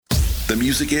The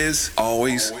music is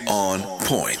always on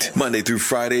point. Monday through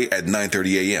Friday at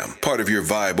 9:30 a.m. Part of your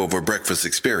vibe over breakfast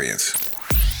experience.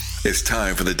 It's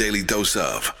time for the daily dose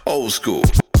of old school.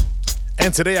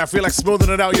 And today I feel like smoothing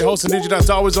it out. Your host and DJ that's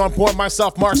always on point,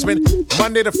 myself, Marksman.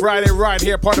 Monday to Friday, right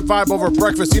here, part of Vibe Over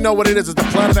Breakfast. You know what it is. It's the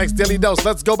Planet X Daily Dose.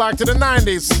 Let's go back to the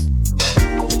 90s.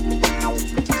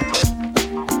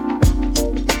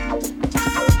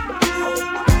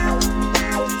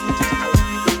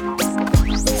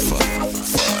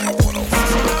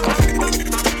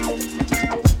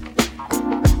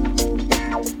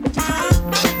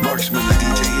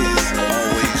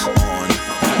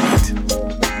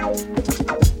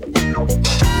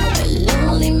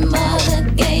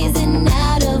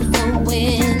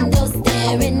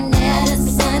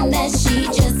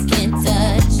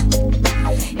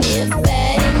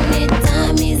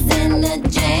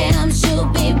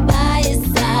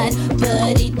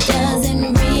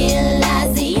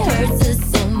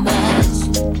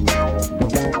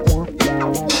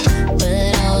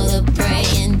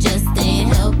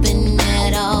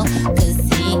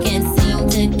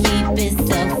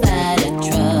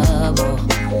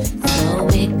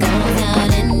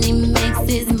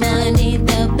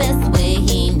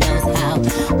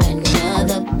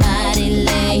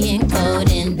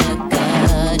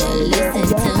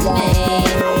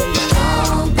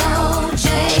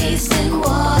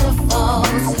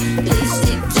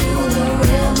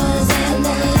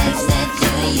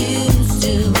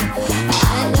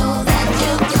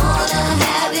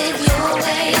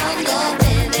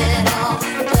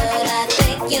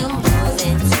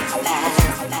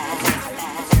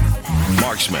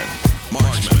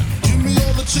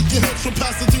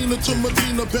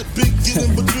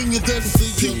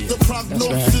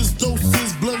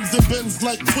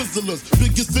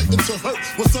 Biggest fitting to hurt,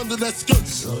 what's under that skirt?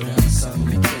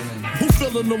 Who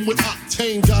filling them with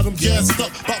octane? Got them gassed up,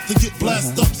 about to get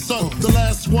blasted up, son. The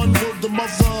last one word the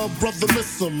mother, brother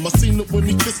miss him. I seen it when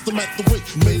he kissed him at the wake,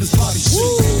 made his body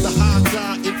shake. The high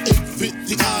guy in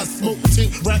 850 eyes, smoke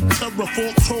tint, rap terror,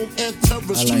 4 chrome and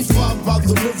terror. Street 5 by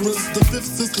the rivers, the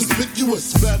 5th is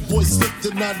conspicuous. Bad boy slipped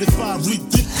in 95,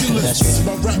 ridiculous.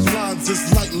 My rap lines is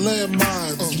like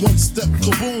landmines. One step,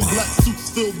 kaboom, black suits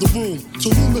fill the room. To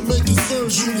whom it may concern,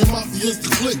 Junior Mafia is the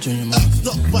click. Act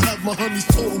up, I have my honeys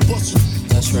total bustin'.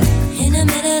 That's right. In the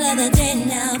middle of the day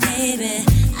now, baby,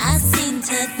 I seem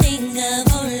to think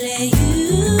of only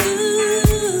you.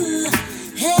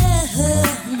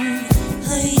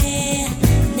 Oh yeah,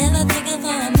 never thinking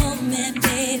for a moment,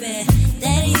 baby,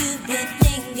 that you've been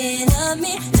thinking of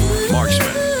me too.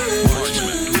 Marksman.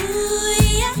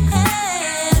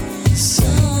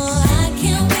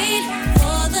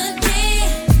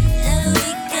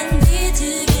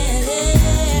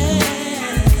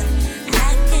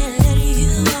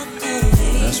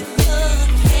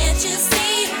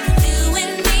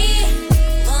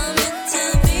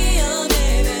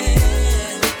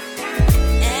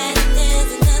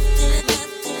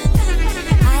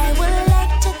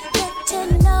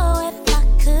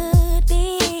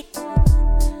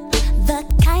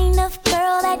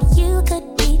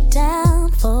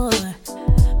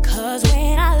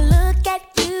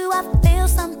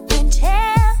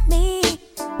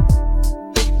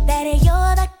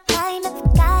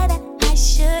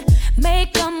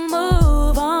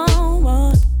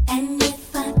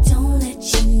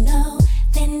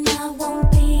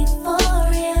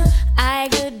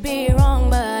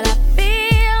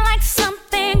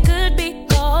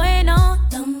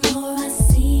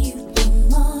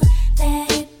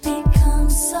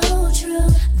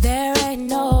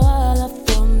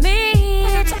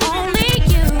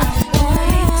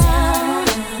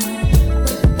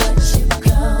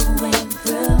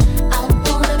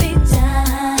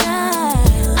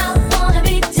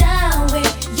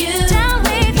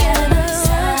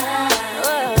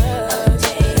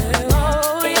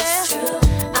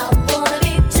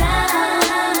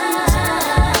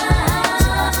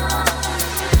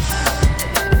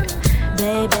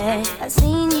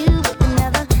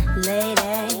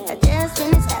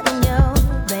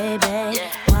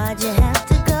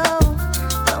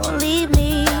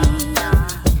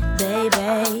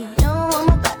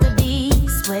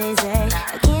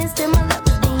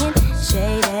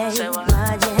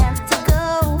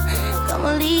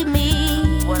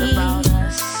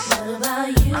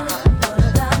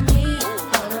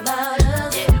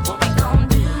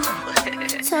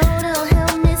 Total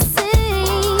help me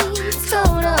sing,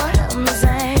 total help me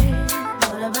sing.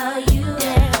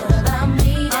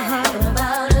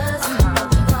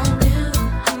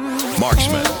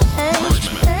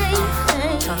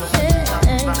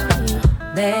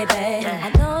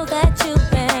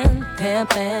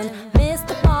 pimpin',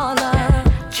 Mr. Baller,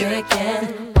 trickin'.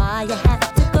 Why you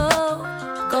have to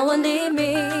go and leave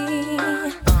me,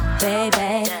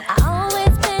 baby? I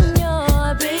always been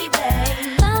your baby.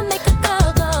 Love make a girl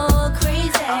go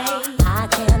crazy. I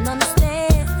can't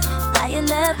understand why you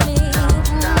left me.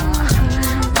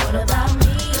 What about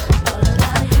me? What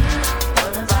about you?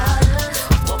 What about us?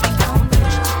 What we gon' do?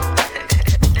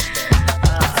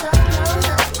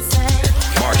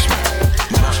 Marksman.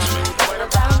 What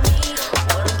about me?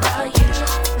 What about you?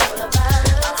 What about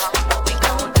us? What we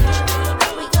gon' do?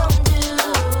 What we gon' do?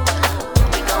 What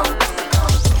we gon' do?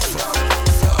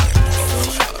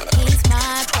 He's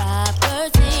my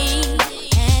property,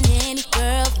 and any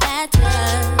girl that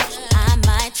does, I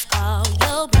might call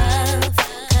your bluff,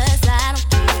 'cause I don't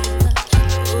give.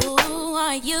 Who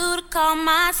are you to call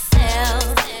myself?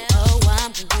 Oh,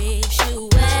 I'm gonna wish you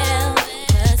well,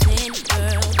 'cause any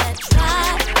girl that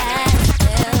tries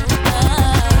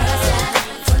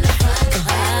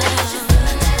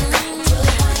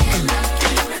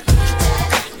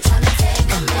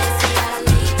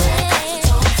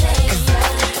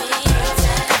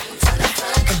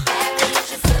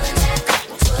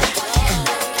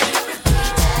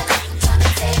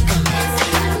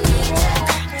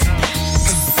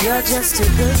You're just too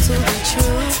good to be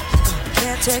true.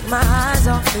 Can't take my eyes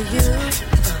off of you.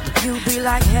 You be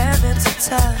like heaven to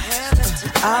touch.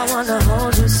 I wanna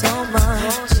hold you so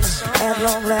much. At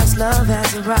long last, love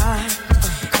has arrived,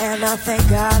 and I thank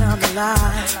God I'm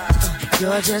alive.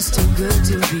 You're just too good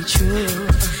to be true.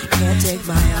 Can't take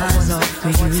my eyes off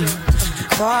of you.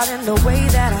 Caught in the way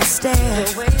that I stare.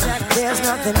 There's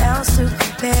nothing else to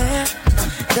compare.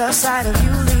 The sight of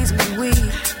you leaves me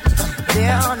weak.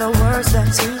 There are no words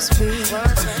left to speak.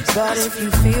 But if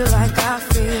you feel like I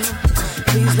feel,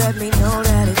 please let me know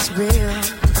that it's real.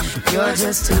 You're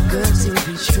just too good to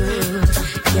be true.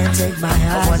 Can't take my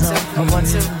eyes off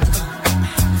of you.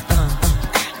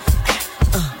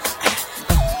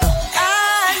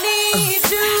 I need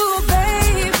you,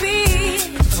 baby.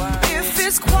 If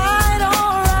it's quite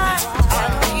alright, I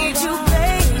need you,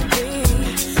 baby,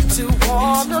 to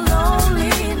warm the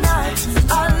lonely nights.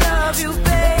 I love you,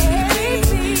 baby.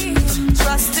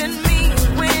 Trust in me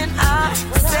when I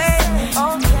say,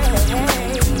 okay,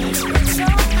 it's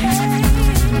okay.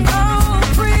 Oh,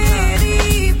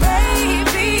 pretty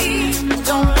baby,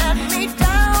 don't let me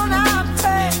down, I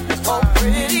pray. Oh,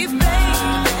 pretty baby,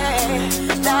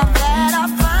 now that I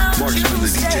found Marksman, you, the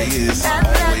DJ is and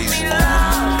let always me on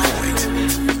love point. you.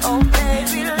 Oh,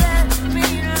 baby, let me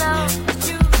love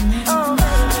you. Oh,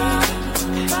 baby.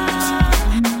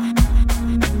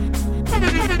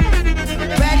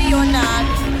 Ready or not,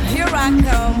 here I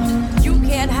come. You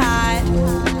can't hide.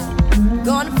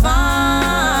 Gonna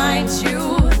find you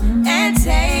and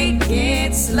take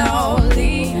it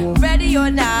slowly. Ready or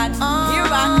not, here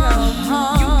I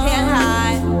come. You can't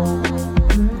hide.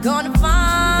 Gonna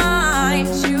find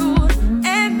you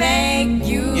and make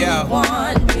you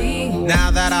want me. Now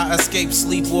that I escape,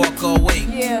 sleep, walk awake.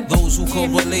 Yeah. Those who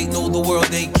correlate know the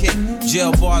world ain't kick.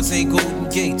 Jail bars ain't golden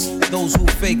gates. Those who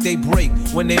fake, they break.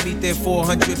 When they meet their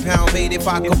 400-pound mate, if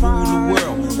I could rule the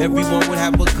world, everyone would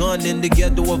have a gun in the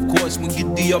ghetto, of course, when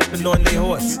get the up and on their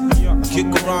horse. Kick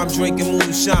around drinking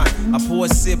moonshine. I pour a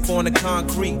sip on the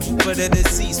concrete for the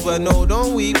deceased, but no,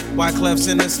 don't weep. Why Clef's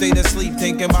in a state of sleep,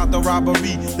 thinking about the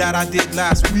robbery that I did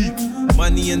last week.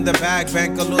 Money in the bag,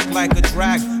 banker look like a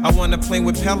drag. I wanna play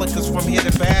with pelicans from here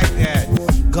to Baghdad.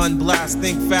 Gun blast,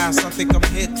 think fast, I think I'm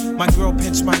hit. My girl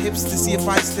pinched my hips to see if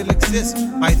I still exist.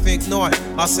 I think not.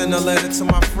 I'll send a letter to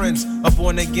my friends. A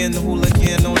born again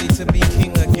hooligan, only to be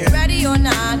king again. Ready or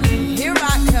not, here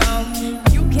I come.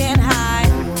 You can't hide.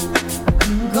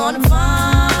 Gonna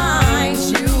find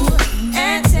you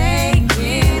and take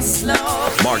it slow.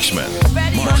 Marksman.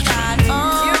 Ready or not,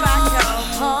 here I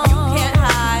come. You can't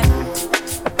hide.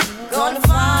 Gonna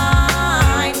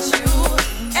find you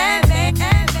and make.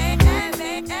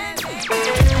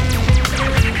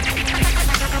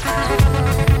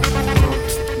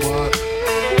 What?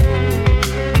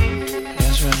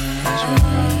 That's right.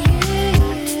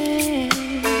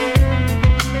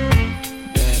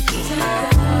 Bad boy.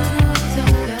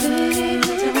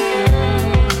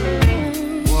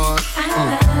 What?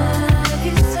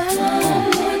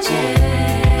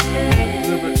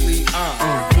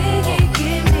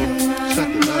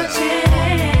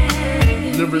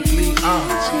 Lyrically,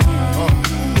 check it out. Lyrically,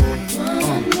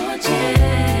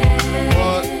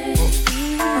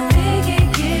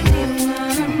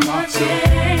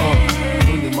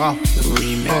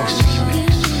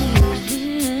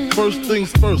 First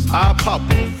things first, I pop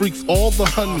freaks all the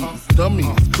honeys,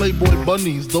 dummies, playboy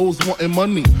bunnies, those wanting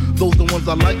money. Those the ones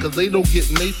I like, cause they don't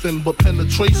get Nathan but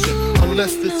penetration.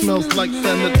 Unless it smells like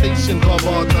sanitation.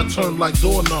 Garbage, I turn like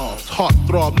doorknobs. Heart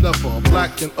throb never,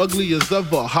 black and ugly as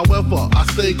ever. However, I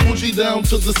stay Gucci down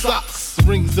to the socks.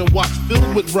 Rings and watch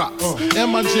filled with rocks.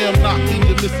 And my jam knocking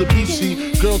the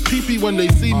Mitsubishi. Girls pee-pee when they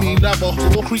see me.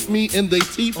 Navajo creep me in they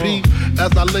teepee.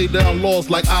 As I lay down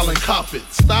laws like Island Coppet.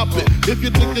 Stop it, if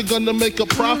you think you're gonna make a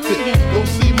profit. Don't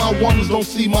see my ones, don't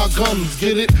see my guns.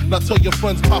 Get it? Now tell your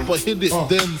friends Papa hit it.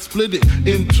 Then split it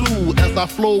in two. As I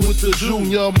flow with the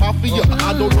Junior Mafia.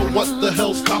 I don't know what the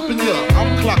hell's stopping ya.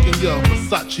 I'm clocking ya.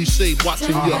 Versace shade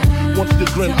watching ya. Once you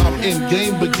grin, I'm in,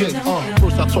 game begin.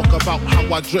 First I talk about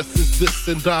how I dress is this.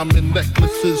 And diamond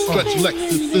necklaces, stretch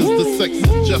Lexuses. The sex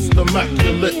is just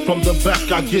immaculate. From the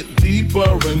back I get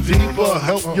deeper and deeper.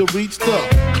 Help you reach the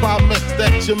climax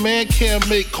that your man can't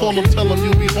make. Call him, tell him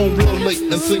you'll be home real late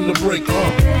and sing the break.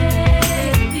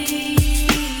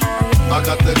 I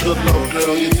got that good love,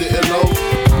 girl, you didn't know.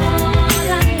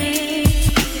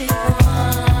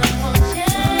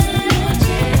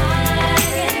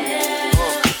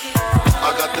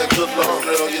 I got that good love,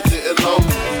 girl, you didn't know.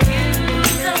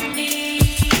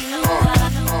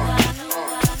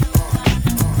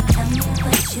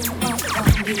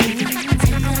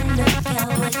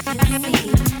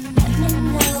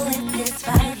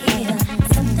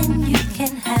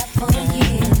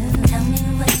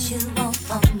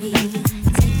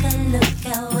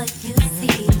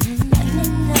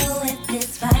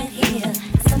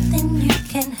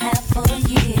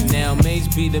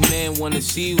 The man wanna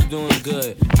see you doing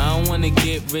good. I don't wanna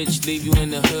get rich, leave you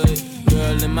in the hood.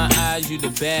 Girl, in my eyes, you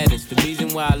the baddest. The reason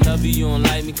why I love you, you don't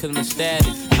like me cause my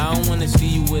status. I don't wanna see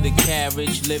you with a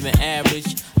carriage, living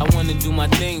average. I wanna do my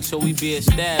thing so we be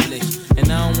established.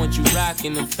 And I don't want you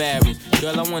rocking the fabrics.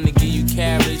 Girl, I wanna give you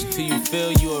carriage till you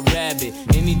feel you a rabbit.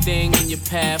 Anything in your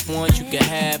path, want you can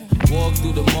have. Walk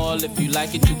through the mall, if you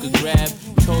like it, you could grab.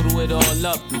 Total it all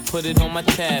up and put it on my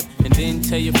tab. And then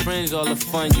tell your friends all the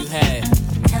fun you had.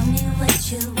 Tell me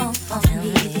what you want from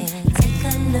me. Take a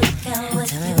look at what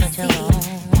you see.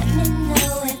 Let me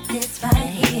know if this right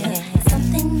here is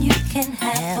something you can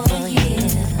have for a year.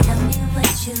 Tell me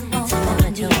what you want from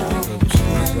me.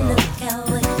 Take a look at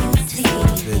what you see. Let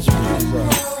me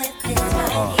know if this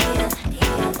right here.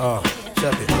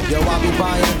 Check it. Yo, I be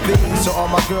buying B's, so all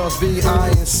my girls be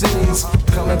eyeing C's.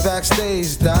 Coming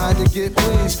backstage, dying to get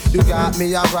pleased. You got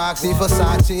me, I rock the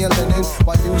Versace and linen.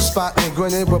 While you spotting and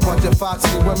grinning with a bunch of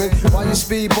foxy women. While you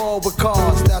speedball with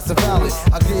cars, that's the valley.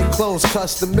 I get clothes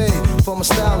custom made from a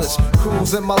stylist.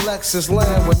 Cruise in my Lexus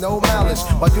land with no malice.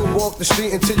 While you walk the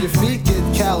street until your feet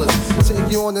get callous.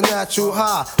 Take you on the natural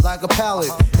high like a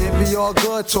pallet. It be all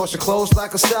good, toss your clothes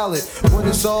like a salad. When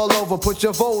it's all over, put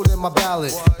your vote in my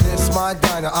ballot. This my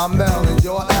diner, I'm Mel and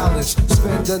you're Alice.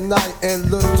 Spend the night in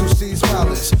Little C's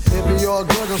Palace. It be all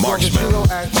good as long as you don't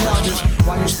act childish.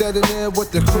 While you standing there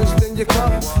with the crisp in your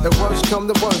cup. If worst come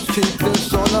to worst, keep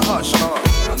this on the hush.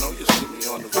 I know you see me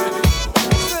on the video. I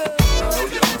know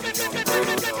you heard me on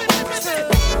the radio.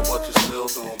 What you still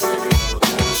doing, baby? No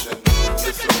attention.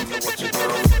 Listening to what your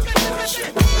girlfriend's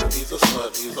mention. He's a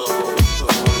slut, he's a hoe, he's a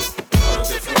hoe. Got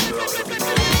a different girl every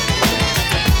day.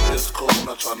 It's cool,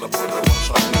 not trying to put her on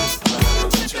trying. I have to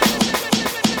let you know.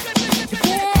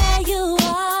 There you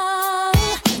are,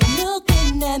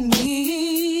 looking at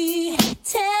me.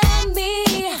 Tell me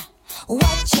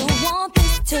what you want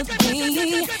this to be.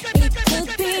 It could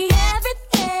be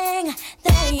everything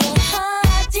that your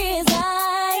heart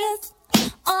desires.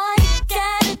 All you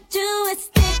gotta do is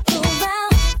stick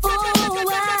around for a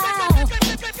while.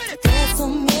 There's so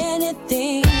many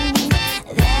things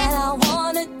that I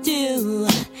wanna do.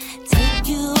 Take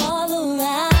you all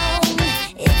around.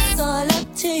 It's all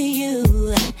up to you.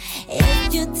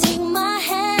 If you take my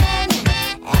hand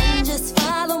and just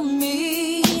follow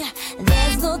me,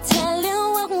 there's no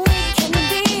telling what we can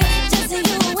be. Just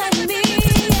you and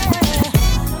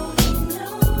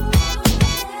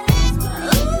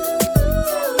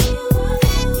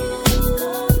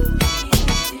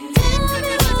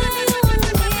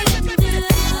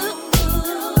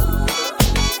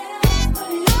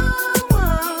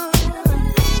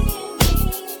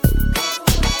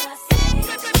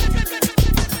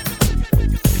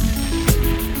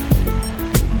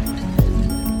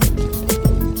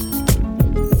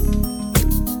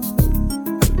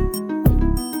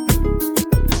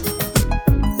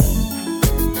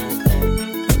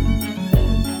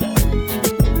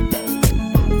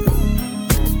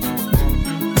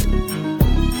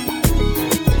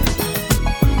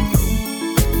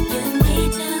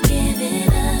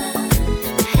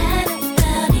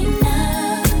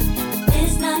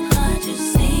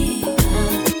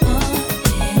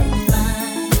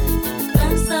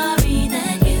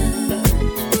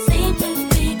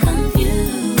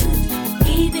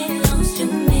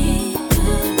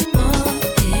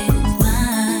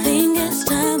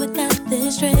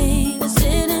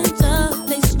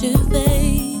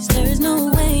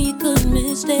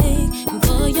mistake. And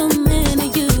for your man, are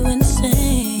you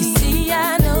insane? You see,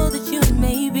 I know that you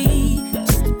may be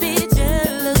just a bit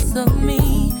jealous of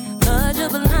me, but you're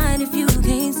blind if you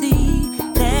can't see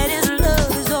that his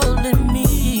love is holding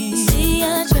me. You see,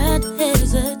 I tried to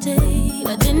hesitate.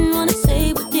 I didn't want to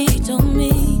say what he told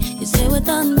me. You said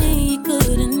without me you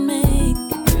couldn't make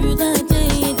it through the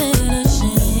day that I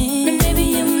shame. And maybe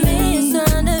you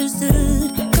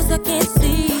misunderstood, 'cause I can't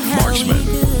see how we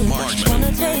could.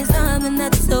 Wanna taste something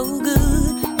that's so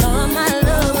good. All my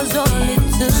love was all it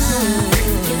took.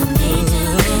 You need to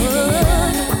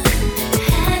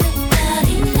had about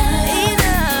enough. It's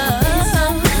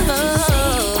all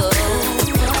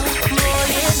more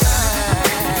than mine.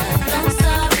 I'm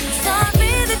sorry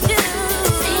that you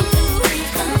seem to be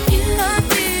confused.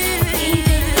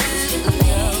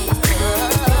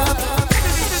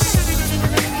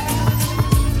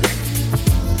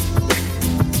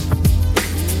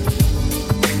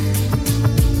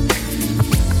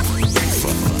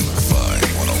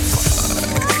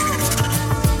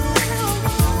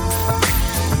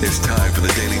 It's time for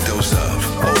the daily dose of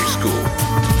old school.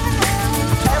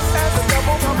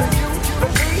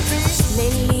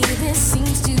 Lately there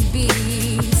seems to be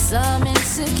some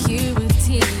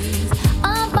insecurities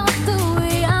about the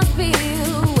way I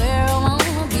feel, where I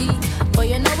wanna be. But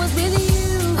you know what's with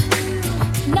you,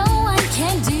 no one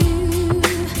can do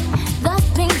the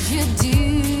things you do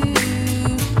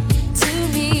to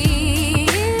me.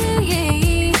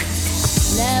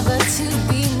 Never to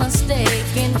be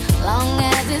mistaken, long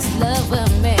as it's love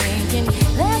we're making.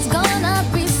 There's gonna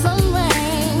be some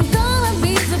rain, gonna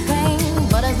be some pain,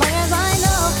 but as long as I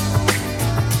know,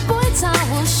 boy, time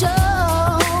will show,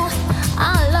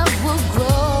 our love will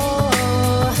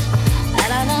grow, and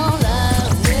I know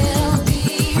love will be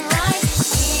right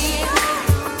here,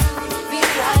 be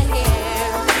right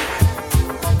here,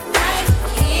 right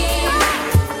here,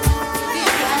 be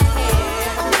right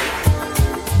here.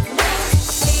 No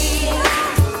fear,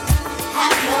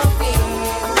 have no fear,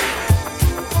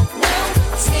 no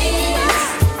tears,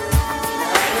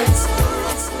 no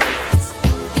tears.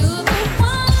 You're the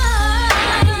one,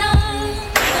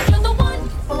 you're the one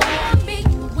for me.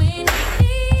 When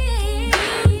you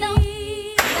know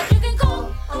that you can call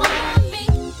on me.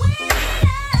 When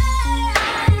I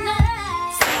know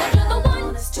that you're the one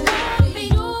to me.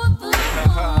 You're the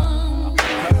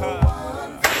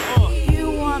one. You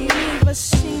want me, but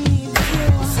she needs you.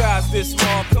 Size this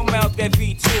small, come out that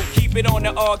V2. Keep it on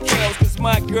the RKLs, 'cause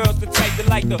my girl's the type that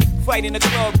like to fight in the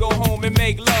club, go home and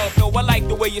make love. No, I like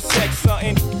the way you sex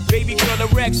something. Baby girl, a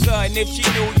wreck something. If she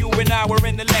knew you and I were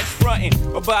in the Lex frontin'.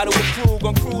 A bottle of Krug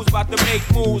on cruise, about to make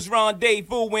moves.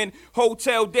 Rendezvousing,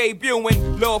 hotel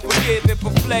debuting. Lord forgive if I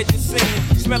fled the scene.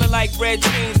 Smelling like red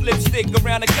jeans, lipstick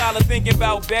around the collar. Thinking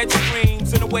about bed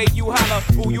screens and the way you holler.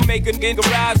 Ooh, you make a nigga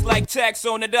rise like tax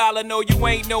on the dollar. No, you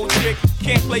ain't no trick.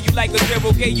 Can't play you like a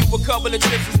zero. Gave you a couple of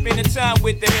trips and spending time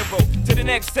with the hero. To the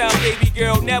next time, baby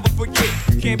girl, never forget.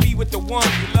 You can't be with the one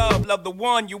you love, love the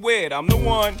one you with. I'm the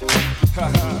one. Ha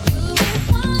ha.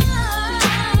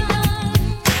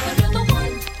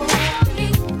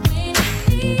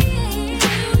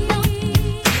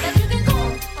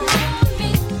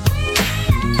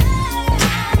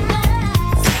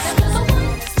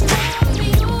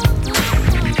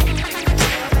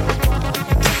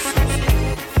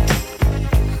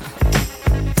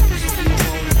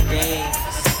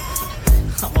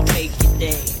 I'ma make you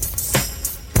dance.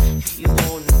 You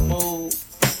on the move,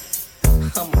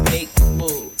 I'ma make you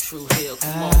move. True Hill,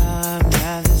 come on. I've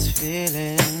got this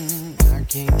feeling I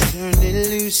can't turn it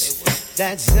loose.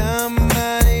 That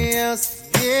somebody else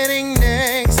getting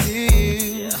next to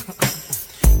you.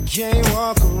 Can't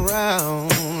walk around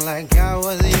like I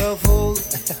was your fool.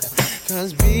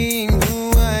 'Cause being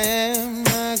who I am,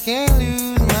 I can't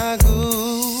lose my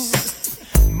cool.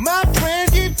 My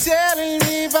friends keep telling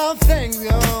me about things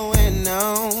going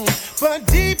on, but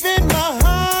deep in my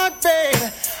heart,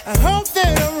 babe, I hope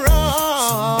that I'm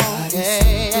wrong.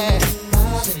 Yeah.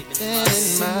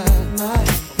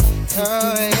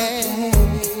 Oh, yeah.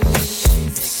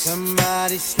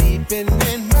 Somebody sleeping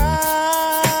in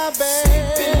my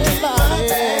bed, my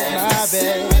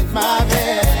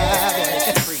bed.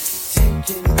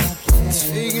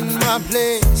 Taking my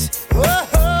place.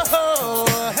 Whoa,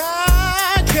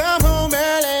 I come home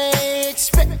early,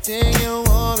 expecting a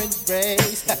warm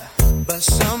embrace. But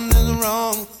something's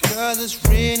wrong, 'cause it's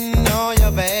written on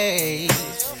your face.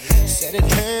 Said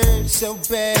it hurt so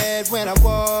bad when I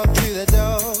walked through the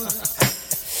door.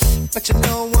 But you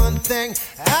know one thing,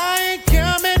 I ain't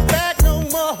coming back no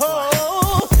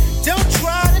more. Don't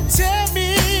try to tell me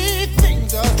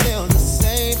things are still the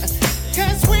same,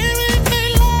 'cause we're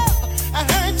in love. I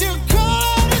heard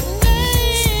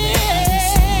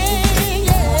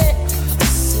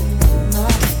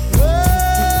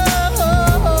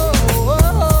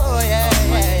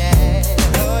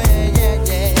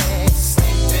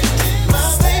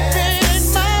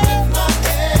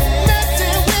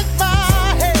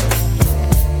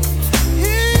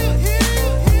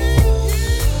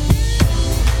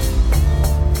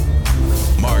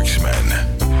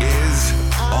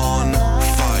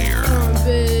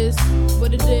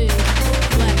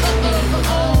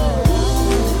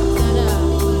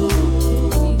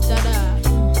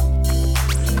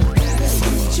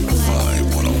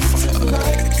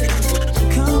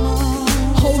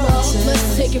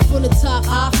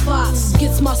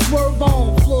Swerve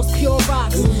on, floors pure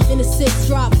rocks. In the 6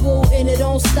 drop, bull, and it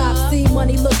don't stop. See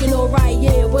money looking alright,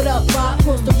 yeah, what up, Rock?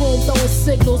 Across the room throwing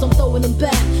signals, I'm throwing them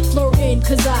back. Flirting,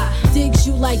 cause I digs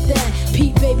you like that.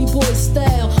 Pete baby boy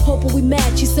style, hoping we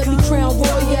match. He said me crown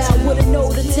royale with a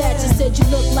note attached. He said you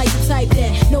look like the type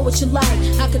that know what you like.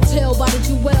 I could tell by the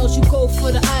jewels you go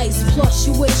for the ice. Plus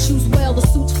you wear shoes well, the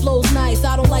suit flows nice.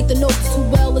 I don't like the notes too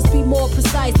well, let's be more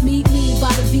precise. Meet me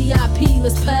by the VIP,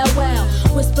 let's powwow.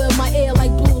 Whisper in my ear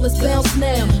like blue, let's bounce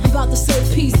now. I'm about to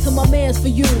say peace to my mans for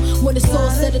you. When it's all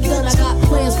said and done, I got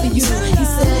plans for you. He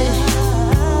said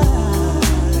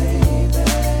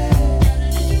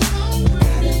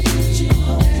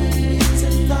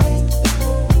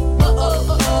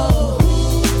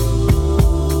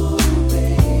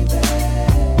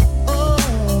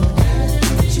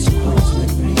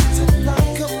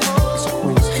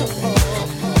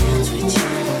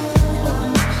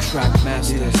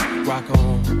rock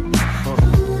on.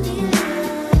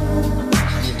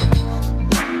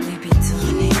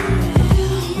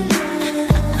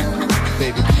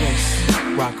 Baby, Chris,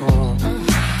 rock on.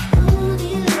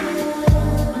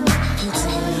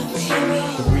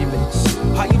 The remix.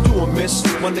 How you doing, miss?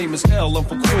 My name is L, I'm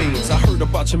from Queens. I heard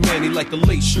about your man, he like the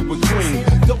late sugar green.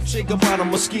 Dolce Gabbana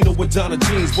Moschino with Donna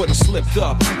jeans, but he slipped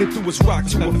up and threw his rock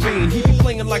to a fiend. He be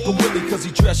playing like a willy cause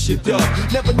he dressed shit up,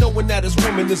 never knowing that his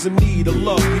woman is in need of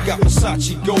love. He got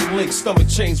Versace, gold link, stomach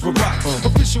chains for rocks.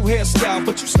 Official hairstyle,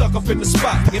 but you stuck up in the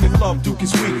spot. And if love Duke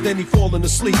is weak, then he falling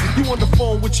asleep. You on the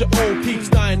phone with your old peeps,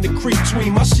 dying to creep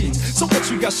between my sheets. So what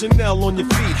you got Chanel on your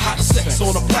feet? Hot sex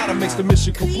on a platter makes the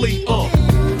mission complete.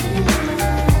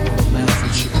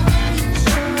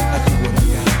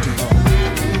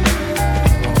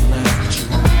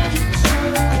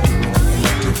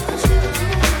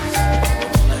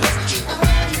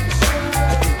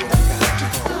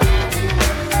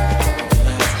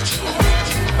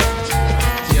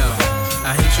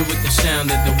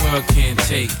 That the world can't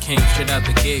take. Came straight out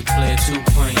the gate, played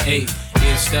 2.8.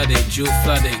 Ear studded, jewel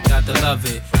flooded, got to love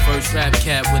it. First rap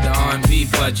cat with the R&B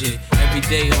budget. Every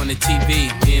day on the TV,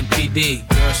 me and PD.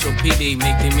 Girls so PD,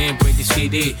 make them man break the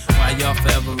CD. Why y'all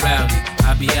forever rowdy?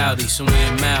 I be outie somewhere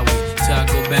in Maui till I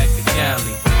go back to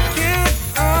Cali.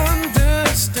 Can't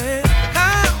understand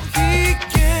how he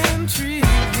can treat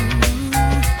you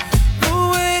the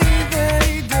way that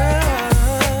he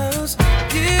does.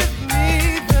 Give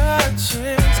me the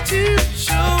chance to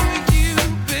show you,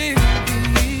 baby,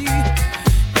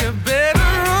 you're better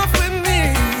off with me.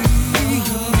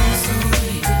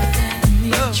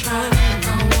 I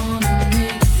wanna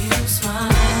make you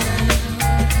smile.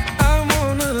 I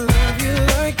wanna love you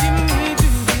like you need to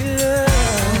be loved.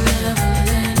 I'll never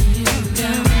let you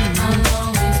down. I'll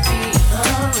always be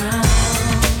around.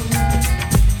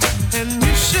 And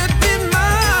you should be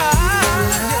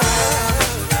mine.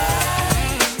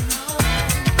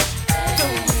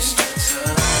 Don't waste your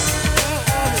time.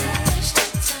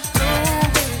 No,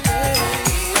 baby,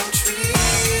 don't treat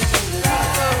me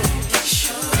like you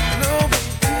should. No,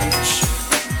 baby, you should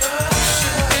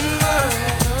be mine.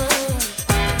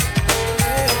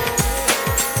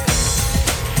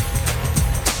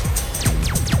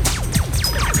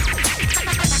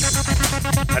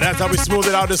 And that's how we smooth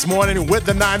it out this morning with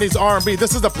the 90s R&B.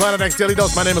 This is the Planet X Daily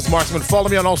Dose. My name is Marksman. Follow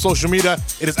me on all social media.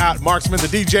 It is at Marksman the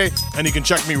DJ. And you can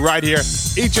check me right here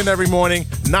each and every morning,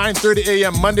 9:30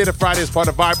 a.m. Monday to Friday as part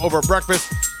of Vibe Over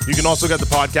Breakfast. You can also get the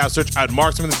podcast. Search at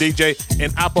Marksman the DJ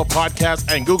in Apple Podcasts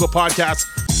and Google Podcasts.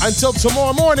 Until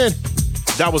tomorrow morning,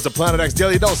 that was the Planet X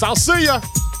Daily Dose. I'll see ya.